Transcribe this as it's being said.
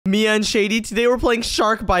Mia and Shady, today we're playing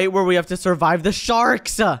Sharkbite where we have to survive the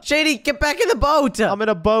sharks. Shady, get back in the boat. I'm in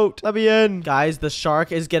a boat. Let me in. Guys, the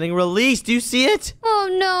shark is getting released. Do you see it? Oh,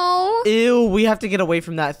 no. Ew, we have to get away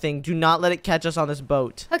from that thing. Do not let it catch us on this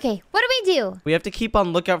boat. Okay, what do we do? We have to keep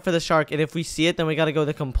on lookout for the shark, and if we see it, then we gotta go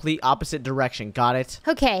the complete opposite direction. Got it?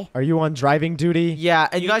 Okay. Are you on driving duty? Yeah,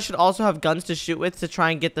 and you guys should also have guns to shoot with to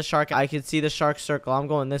try and get the shark. I can see the shark circle. I'm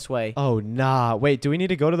going this way. Oh, nah. Wait, do we need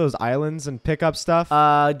to go to those islands and pick up stuff?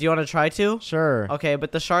 Do you want to try to? Sure. Okay,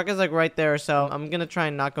 but the shark is like right there, so I'm gonna try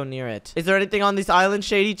and not go near it. Is there anything on these islands,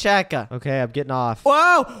 Shady? Check. Okay, I'm getting off.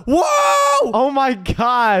 Whoa! Whoa! Oh my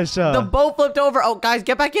gosh. The boat flipped over. Oh, guys,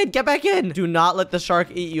 get back in. Get back in. Do not let the shark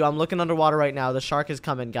eat you. I'm looking underwater right now. The shark is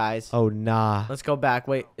coming, guys. Oh, nah. Let's go back.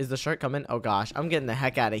 Wait, is the shark coming? Oh, gosh. I'm getting the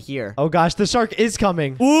heck out of here. Oh gosh, the shark is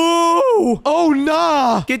coming. Ooh! Oh,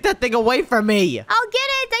 nah. Get that thing away from me. I'll get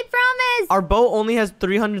it, I promise. Our boat only has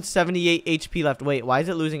 378 HP left. Wait, why is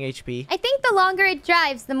it losing HP? I think the longer it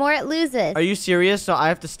drives, the more it loses. Are you serious? So I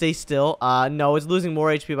have to stay still? No, it's losing more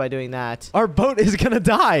HP by doing that. Our boat is gonna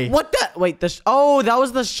die. What the? Wait, oh, that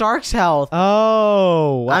was the shark's health.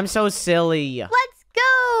 Oh. I'm so silly. Let's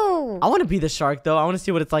go. I want to be the shark, though. I want to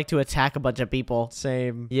see what it's like to attack a bunch of people.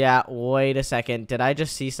 Same. Yeah, wait a second. Did I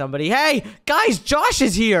just see somebody? Hey, guys, Josh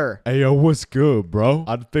is here. Hey, yo, what's good, bro?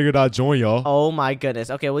 I figured I'd join y'all. Oh, my goodness.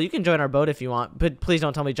 Okay, well, you can join our boat if you want. But please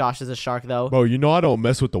don't tell me Josh is a shark, though. Bro, you know I don't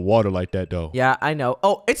mess with the water like that, though. Yeah, I know.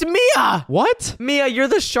 Oh, it's Mia. What? Mia, you're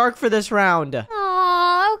the shark for this round.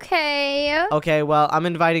 Aw, okay. Okay, well, I'm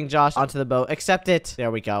inviting Josh onto the boat. Accept it.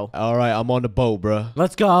 There we go. All right, I'm on the boat, bro.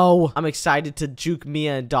 Let's go. I'm excited to juke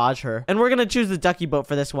Mia and dodge her. And we're going to choose the ducky boat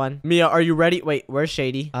for this one. Mia, are you ready? Wait, where's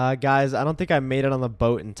Shady? Guys, I don't think I made it on the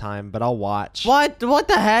boat in time, but I'll watch. What? What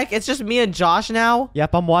the heck? It's just me and Josh now?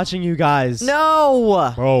 Yep, I'm watching you guys.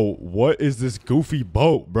 No. Bro, what is this goofy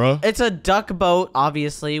boat, bro? It's a duck boat,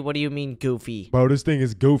 obviously. What do you mean goofy? Bro, this thing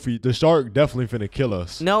is goofy. The shark definitely finna kill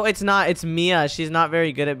us. No, it's not. It's Mia. She's not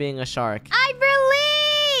very good at being a shark. I'm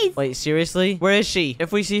released. Wait, seriously? Where is she?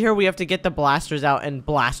 If we see her, we have to get the blasters out and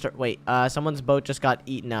blast her. Wait, someone's boat just got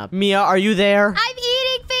eaten up. Mia, are you there? I'm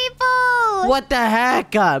eating people. What the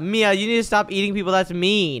heck? Mia, you need to stop eating people. That's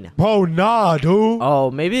mean. Bro, nah, dude. Oh,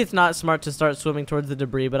 maybe it's not smart to start swimming towards the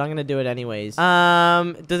debris, but I'm gonna do it anyways.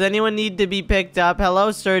 Does anyone need to be picked up?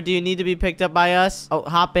 Hello, sir. Do you need to be picked up by us? Oh,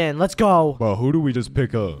 hop in. Let's go. Bro, who do we just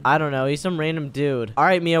pick up? I don't know. He's some random dude. All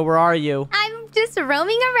right, Mia, where are you? I'm just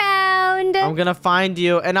roaming around. I'm gonna find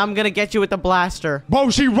you, and I'm gonna get you with the blaster.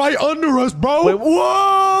 Bro, she right under us, bro. Wait,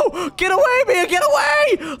 whoa! Get away, Mia! Get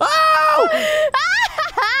away! Oh!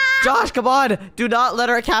 Josh, come on. Do not let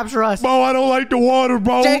her capture us. Bro, I don't like the water,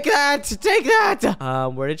 bro. Take that! Take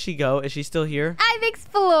that! Where did she go? Is she still here? I'm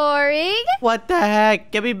exploring. What the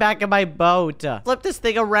heck? Get me back in my boat. Flip this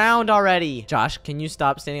thing around already. Josh, can you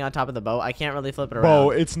stop standing on top of the boat? I can't really flip it around.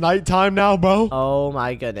 Bro, it's nighttime now, bro. Oh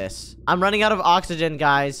my goodness. I'm running out of oxygen,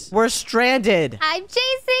 guys. We're stranded. I'm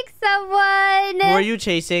chasing someone. Who are you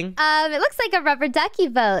chasing? It looks like a rubber ducky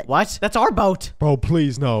boat. What? That's our boat. Bro,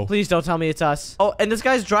 please, no. Please don't tell me it's us. Oh, and this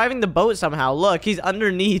guy's driving the boat somehow. Look, he's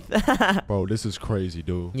underneath. Bro, this is crazy,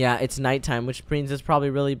 dude. Yeah, it's nighttime, which means it's probably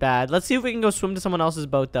really bad. Let's see if we can go swim to someone else's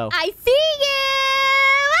boat, though. I see you.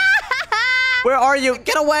 Where are you?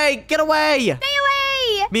 Get away! Get away! Stay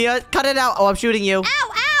away. Mia, cut it out. Oh, I'm shooting you. Ow,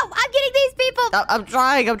 ow. I'm getting these people. I'm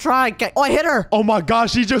trying. I'm trying. Oh, I hit her. Oh my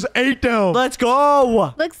gosh, she just ate them. Let's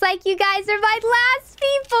go. Looks like you guys are my last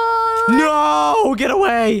people. No, get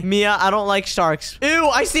away. Mia, I don't like sharks. Ew,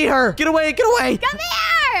 I see her. Get away. Get away. Come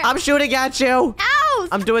here. I'm shooting at you. Ow.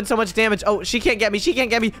 I'm doing so much damage. Oh, she can't get me. She can't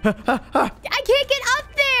get me. I can't get up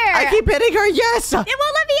there. I keep hitting her. Yes. It won't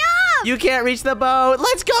let me up. You can't reach the boat.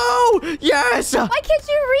 Let's go. Yes. Why can't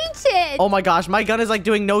you reach it? Oh my gosh, my gun is like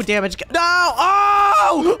doing no damage. No.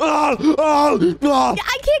 Oh. I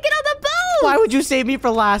can't get on the boat. Why would you save me for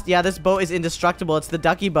last? Yeah, this boat is indestructible. It's the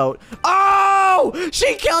ducky boat. Oh,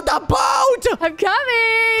 she killed the boat. I'm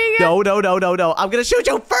coming. No, no, no, no, no. I'm going to shoot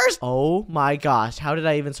you first. Oh my gosh. How did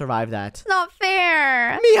I even survive that? It's not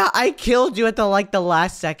fair. Mia, I killed you at the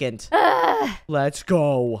last second. Let's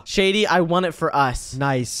go. Shady, I won it for us.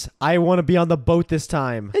 Nice. I want to be on the boat this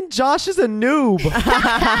time. And Josh is a noob.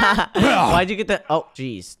 Why'd you get the... Oh,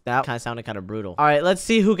 jeez. That kind of sounded kind of brutal. All right, let's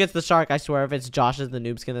see who gets the shark. I swear if it's Josh's the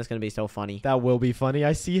noob skin, that's going to be so funny. That will be funny.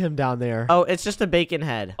 I see him down there. Oh, it's just a bacon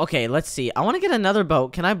head. Okay, let's see. I want to get get another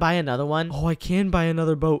boat. Can I buy another one? Oh, I can buy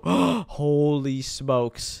another boat. Holy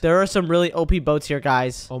smokes. There are some really OP boats here,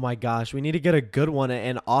 guys. Oh my gosh, we need to get a good one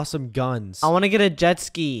and awesome guns. I want to get a jet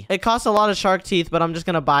ski. It costs a lot of shark teeth, but I'm just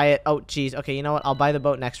going to buy it. Oh, geez. Okay, you know what? I'll buy the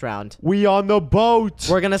boat next round. We on the boat.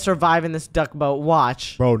 We're going to survive in this duck boat.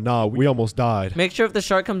 Watch. Bro, nah, we almost died. Make sure if the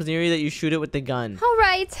shark comes near you that you shoot it with the gun. All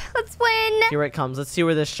right, let's win. Here it comes. Let's see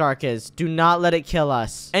where this shark is. Do not let it kill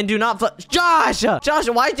us. And do not Josh! Josh,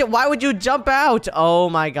 why would you jump out? Oh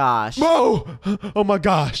my gosh. Bro! Oh my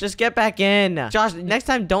gosh. Just get back in. Josh, next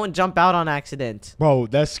time don't jump out on accident. Bro,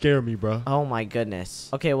 that scared me, bro. Oh my goodness.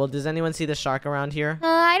 Okay, well, does anyone see the shark around here?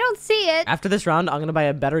 I don't see it. After this round, I'm gonna buy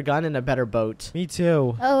a better gun and a better boat. Me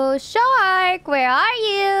too. Oh, shark, where are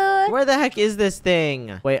you? Where the heck is this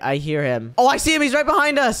thing? Wait, I hear him. Oh, I see him. He's right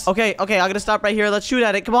behind us. Okay, I'm gonna stop right here. Let's shoot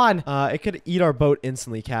at it. Come on. It could eat our boat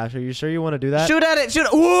instantly, Cash. Are you sure you want to do that? Shoot at it. Shoot.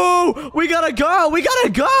 Whoa! We gotta go. We gotta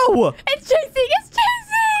go. It's chasing. It's chasing.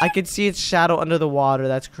 I can see its shadow under the water.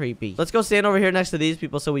 That's creepy. Let's go stand over here next to these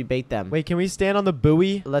people so we bait them. Wait, can we stand on the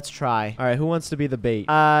buoy? Let's try. All right, who wants to be the bait?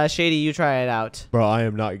 Shady, you try it out. Bro, I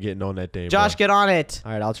am not getting on that thing, Josh, bro. get on it.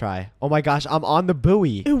 All right, I'll try. Oh my gosh, I'm on the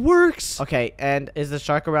buoy. It works. Okay, and is the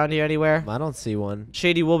shark around here anywhere? I don't see one.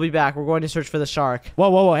 Shady, we'll be back. We're going to search for the shark. Whoa,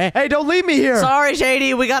 whoa, whoa. Hey, don't leave me here. Sorry,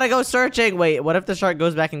 Shady. We gotta go searching. Wait, what if the shark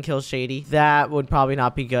goes back and kills Shady? That would probably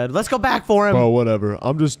not be good. Let's go back for him. Bro, whatever.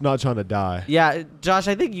 I'm just not trying to die. Yeah, Josh,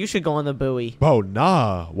 I think you should go on the buoy. Bro,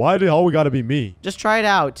 nah. Why did all we gotta be me? Just try it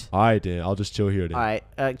out. All right, then. I'll just chill here then. All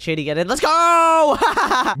right, Shady, get in. Let's go!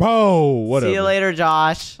 Bro, whatever. See you later,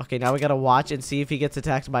 Josh. Okay, now we gotta watch and see if he gets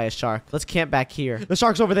attacked by a shark. Let's camp back here. The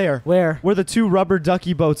shark's over there. Where? Where the 2 rubber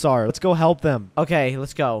ducky boats are. Let's go help them. Okay,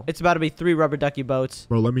 let's go. It's about to be 3 rubber ducky boats.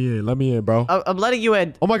 Bro, let me in. Let me in, bro. I'm letting you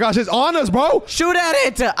in. Oh my gosh, it's on us, bro. Shoot at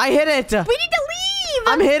it! I hit it! We need to leave.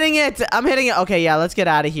 I'm hitting it! I'm hitting it! Okay, yeah, let's get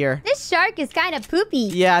out of here. This shark is kind of poopy.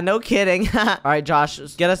 Yeah, no kidding. All right, Josh,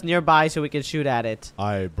 get us nearby so we can shoot at it. All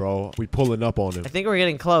right, bro. We pulling up on him. I think we're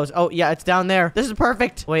getting close. Oh, yeah, it's down there. This is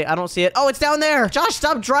perfect. Wait, I don't see it. Oh, it's down there. Josh,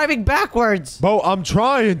 stop driving backwards. Bro, I'm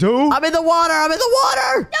trying, dude. I'm in the water. I'm in the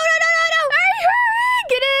water. No. Hurry.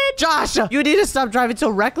 Get it. Josh, you need to stop driving so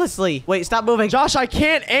recklessly. Wait, stop moving. Josh, I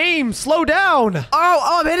can't aim. Slow down.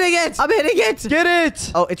 Oh, I'm hitting it. I'm hitting it. Get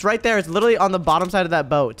it. Oh, it's right there. It's literally on the bottom side of that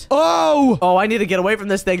boat. Oh. Oh, I need to get away from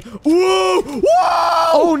this thing. Whoa. Whoa.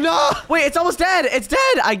 Oh, no. Wait, it's almost dead. It's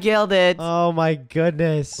dead. I killed it. Oh, my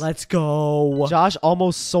goodness. Let's go. Josh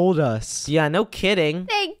almost sold us. Yeah, no kidding.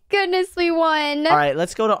 Thank goodness we won. All right,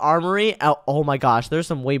 let's go to Armory. Oh my gosh, there's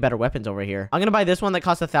some way better weapons over here. I'm gonna buy this one that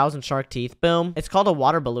costs 1,000 shark teeth. Boom. It's called a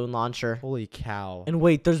water balloon launcher. Holy cow. And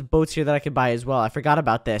wait, there's boats here that I could buy as well. I forgot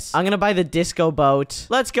about this. I'm gonna buy the disco boat.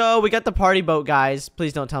 Let's go. We got the party boat, guys.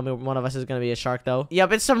 Please don't tell me one of us is gonna be a shark, though.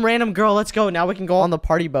 Yep, it's some random girl. Let's go. Now we can go on the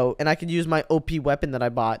party boat, and I can use my OP weapon that I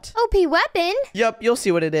bought. OP weapon? Yep, you'll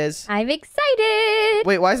see what it is. I'm excited.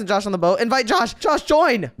 Wait, why isn't Josh on the boat? Invite Josh. Josh,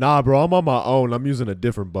 join. Nah, bro. I'm on my own. I'm using a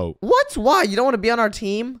different boat. What? Why? You don't want to be on our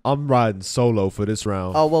team? I'm riding solo for this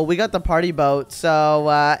round. Oh, well, we got the party boat,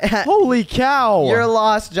 so, Holy cow. you're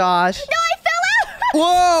lost, Josh. No, I fell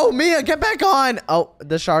out. Whoa, Mia, get back on. Oh,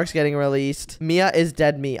 the shark's getting released. Mia is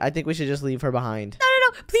dead meat. I think we should just leave her behind. No.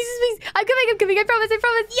 Please. I'm coming. I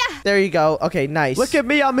promise. Yeah. There you go. Okay, nice. Look at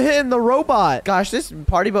me. I'm hitting the robot. Gosh, this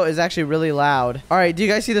party boat is actually really loud. All right, do you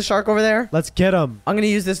guys see the shark over there? Let's get him. I'm going to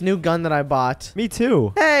use this new gun that I bought. Me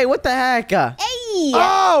too. Hey, what the heck? Hey.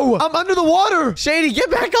 Oh, I'm under the water. Shady,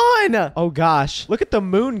 get back on. Oh, gosh. Look at the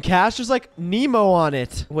moon, Cash. There's like Nemo on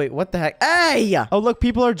it. Wait, what the heck? Hey. Oh, look.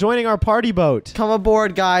 People are joining our party boat. Come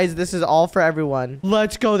aboard, guys. This is all for everyone.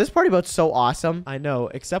 Let's go. This party boat's so awesome. I know,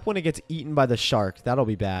 except when it gets eaten by the shark. That'll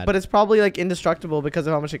be bad. But it's probably like indestructible because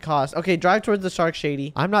of how much it costs. Okay, drive towards the shark,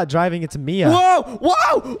 Shady. I'm not driving. It's Mia. Whoa!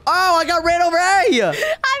 Oh, I got ran over. Hey! I'm not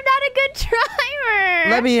a good driver.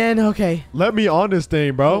 Let me in. Okay. Let me on this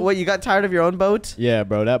thing, bro. What, you got tired of your own boat? Yeah,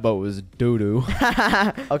 bro. That boat was doo-doo.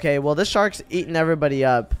 Okay, well, this shark's eating everybody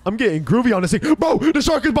up. I'm getting groovy on this thing. Bro, the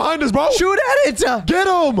shark is behind us, bro. Shoot at it! Get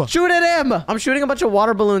him! Shoot at him! I'm shooting a bunch of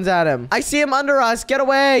water balloons at him. I see him under us. Get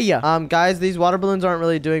away! Guys, these water balloons aren't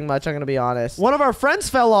really doing much, I'm gonna be honest. One of our friends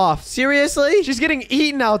fell off. Seriously? She's getting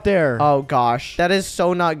eaten out there. Oh, gosh. That is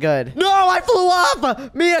so not good. No, I flew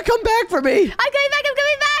off! Mia, come back for me! I'm coming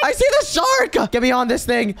back. I see the shark! Get me on this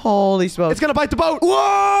thing. Holy smokes. It's gonna bite the boat.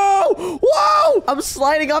 Whoa! Whoa! I'm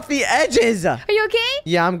sliding off the edges. Are you okay?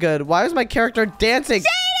 Yeah, I'm good. Why is my character dancing?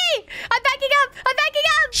 Shady! I'm backing up.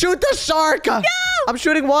 Shoot the shark! No! I'm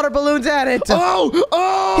shooting water balloons at it. Oh!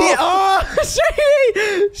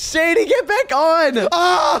 Shady! Shady, get back on.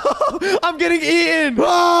 Oh, I'm getting eaten.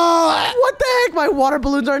 Ah! What the heck? My water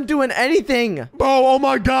balloons aren't doing anything. Bro, oh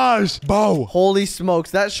my gosh. Bro. Holy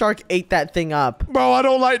smokes. That shark ate that thing up. Bro, I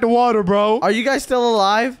don't like the water, bro. Are you guys still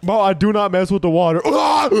alive? Bro, I do not mess with the water.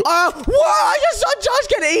 Ah! Whoa, I just saw Josh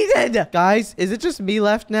get eaten. Guys, is it just me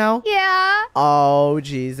left now? Yeah. Oh,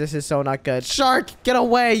 geez. This is so not good. Shark, get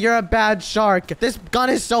away. You're a bad shark. This gun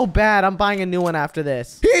is so bad. I'm buying a new one after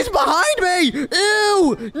this. He's behind me.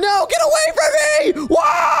 Ew. No, get away from me.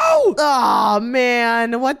 Whoa. Oh,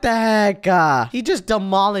 man. What the heck? He just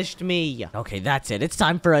demolished me. Okay, that's it. It's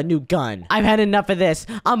time for a new gun. I've had enough of this.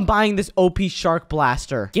 I'm buying this OP shark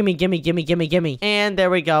blaster. Gimme, gimme, gimme, gimme, gimme. And there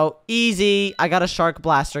we go. Easy. I got a shark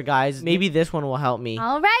blaster, guys. Maybe this one will help me.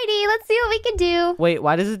 Alrighty, let's see what we can do. Wait,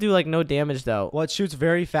 why does it do like no damage though? Well, it shoots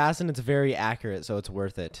very fast and it's very accurate, so it's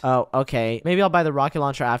worth it. Oh, okay. Maybe I'll buy the rocket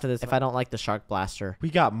launcher after this if I don't like the shark blaster. We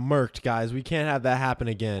got murked, guys. We can't have that happen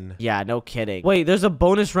again. Yeah, no kidding. Wait, there's a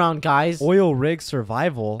bonus round, guys. Oil rig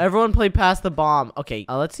survival. Everyone play past the bomb. Okay,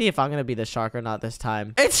 let's see if I'm gonna be the shark or not this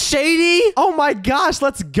time. It's Shady! Oh my gosh,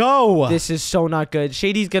 let's go. This is so not good.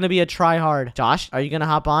 Shady's gonna be a tryhard. Josh, are you gonna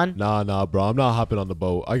hop on? Nah, bro. I'm not hopping on the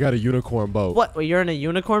boat. I got a unicorn boat. What? Wait, you're in a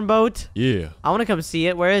unicorn boat? Yeah. I wanna come see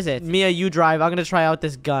it. Where is it? Mia, you drive. I'm gonna try out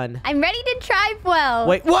this gun. I'm ready to try well.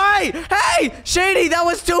 Wait, why? Hey! Shady, that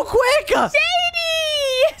was too quick! Shady!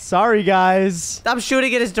 Sorry, guys. Stop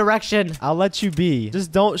shooting in his direction. I'll let you be.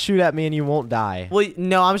 Just don't shoot at me and you won't die. Well,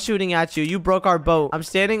 no, I'm shooting at you. You broke our boat. I'm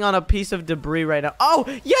standing on a piece of debris right now. Oh,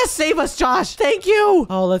 yes, save us, Josh. Thank you.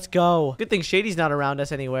 Oh, let's go. Good thing Shady's not around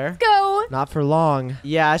us anywhere. Go. Not for long.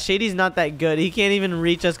 Yeah, Shady's not that good. He can't even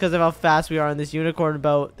reach us because of how fast we are on this unicorn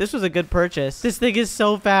boat. This was a good purchase. This thing is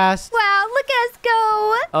so fast. Wow, look at us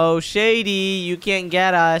go. Oh, Shady, you can't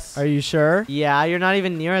get us. Are you sure? Yeah, you're not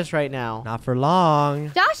even near us right now. Not for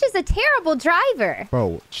long. Josh is a terrible driver.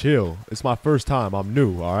 Bro, chill. It's my first time. I'm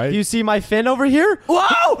new, all right? Do you see my fin over here?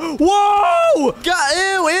 Whoa! Whoa!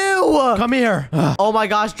 Ew, ew! Come here. Oh my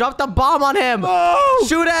gosh, drop the bomb on him! Oh!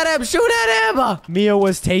 Shoot at him! Shoot at him! Mia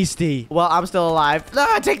was tasty. Well, I'm still alive.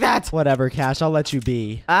 Ah, take that! Whatever, Cash. I'll let you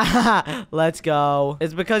be. Let's go.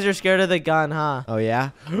 It's because you're scared of the gun, huh? Oh,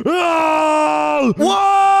 yeah? Oh!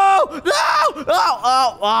 Whoa! No! Oh,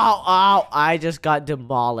 oh, oh, oh. I just got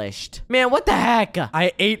demolished. Man, what the heck?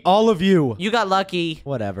 I ate all of you. You got lucky.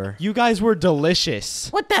 Whatever. You guys were delicious.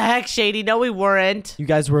 What the heck, Shady? No, we weren't. You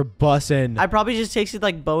guys were bussin'. I probably just tasted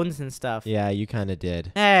like bones and stuff. Yeah, you kind of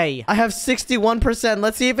did. Hey, I have 61%.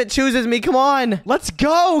 Let's see if it chooses me. Come on. Let's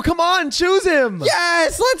go. Come on. Choose him.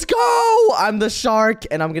 Yes, let's go. I'm the shark,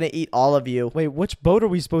 and I'm going to eat all of you. Wait, which boat are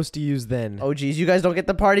we supposed to use then? Oh, geez. You guys don't get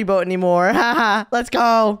the party boat anymore. Haha. Let's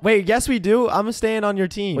go. Wait, yes, we do. I'm staying on your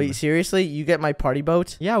team. Wait, seriously? You get my party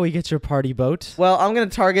boat? Yeah, we get your party boat. Well, I'm going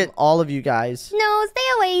to target all of you guys. No, stay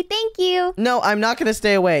away. Thank you. No, I'm not going to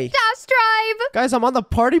stay away. Josh, drive. Guys, I'm on the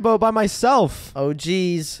party boat by myself. Oh,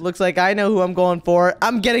 geez. Looks like I know who I'm going for.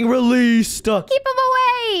 I'm getting released. Keep him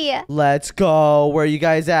away. Let's go. Where are you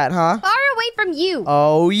guys at, huh? Far away from you.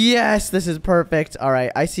 Oh, yes. This is perfect. All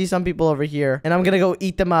right. I see some people over here, and I'm going to go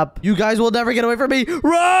eat them up. You guys will never get away from me.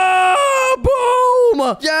 Run!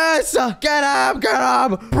 Boom! Yes! Get him! Get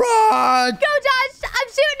him! Run! Go, Josh. I'm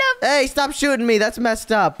shooting him. Hey, stop shooting me. That's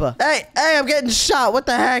messed up. Hey, I'm getting shot. What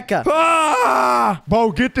the heck? Ah!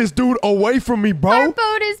 Bro, get this dude away from me, Our bro.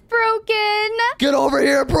 boat is broken. Get over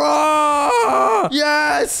here, bro!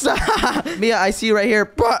 Yes! Mia, I see you right here.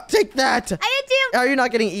 Bro, take that. I did too. Are you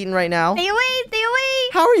not getting eaten right now? Stay away. Stay away.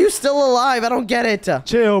 How are you still alive? I don't get it.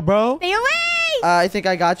 Chill, bro. Stay away. I think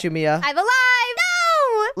I got you, Mia. I'm alive.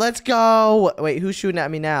 No. Let's go. Wait, who's shooting at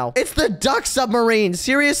me now? It's the duck submarine.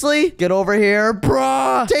 Seriously? Get over here.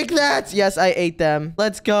 Bruh. Take that. Yes, I ate them.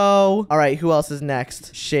 Let's go. All right, who else is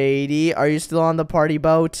next? Shady, are you still on the party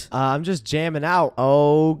boat? I'm just jamming out.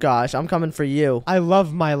 Oh, gosh. I'm coming for you. I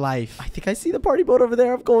love my life. I think I see the party boat over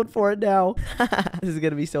there. I'm going for it now. This is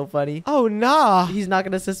going to be so funny. Oh, nah. He's not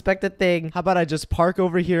going to suspect a thing. How about I just park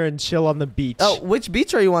over here and chill on the beach? Oh, which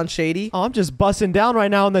beach are you on, Shady? Oh, I'm just busting down right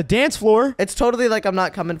now on the dance floor. It's totally like I'm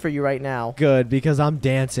not coming for you right now. Good, because I'm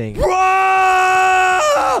dancing. Bro!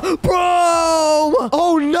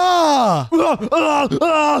 Oh, nah.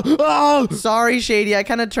 Sorry, Shady. I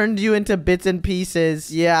kind of turned you into bits and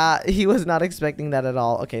pieces. Yeah, he was not expecting that at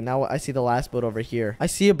all. Okay, now I see the last boat over here. I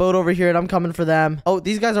see a boat over here, and I'm coming for them. Oh,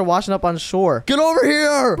 these guys are washing up on shore. Get over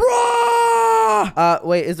here! Bro!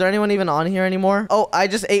 Wait, is there anyone even on here anymore? Oh, I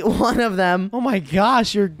just ate one of them. Oh my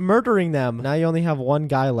gosh, you're murdering them. Now you only have one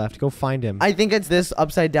guy left. Go find him. I think it's this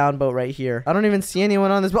upside down boat right here. I don't even see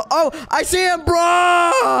anyone on this boat. Oh, I see him,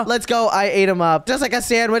 bro. Let's go. I ate him up just like a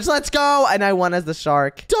sandwich. Let's go. And I won as the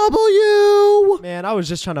shark. W. Man, I was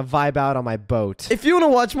just trying to vibe out on my boat. If you want to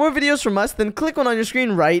watch more videos from us, then click one on your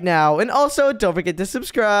screen right now. And also, don't forget to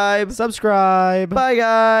subscribe. Subscribe. Bye,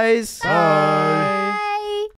 guys. Bye.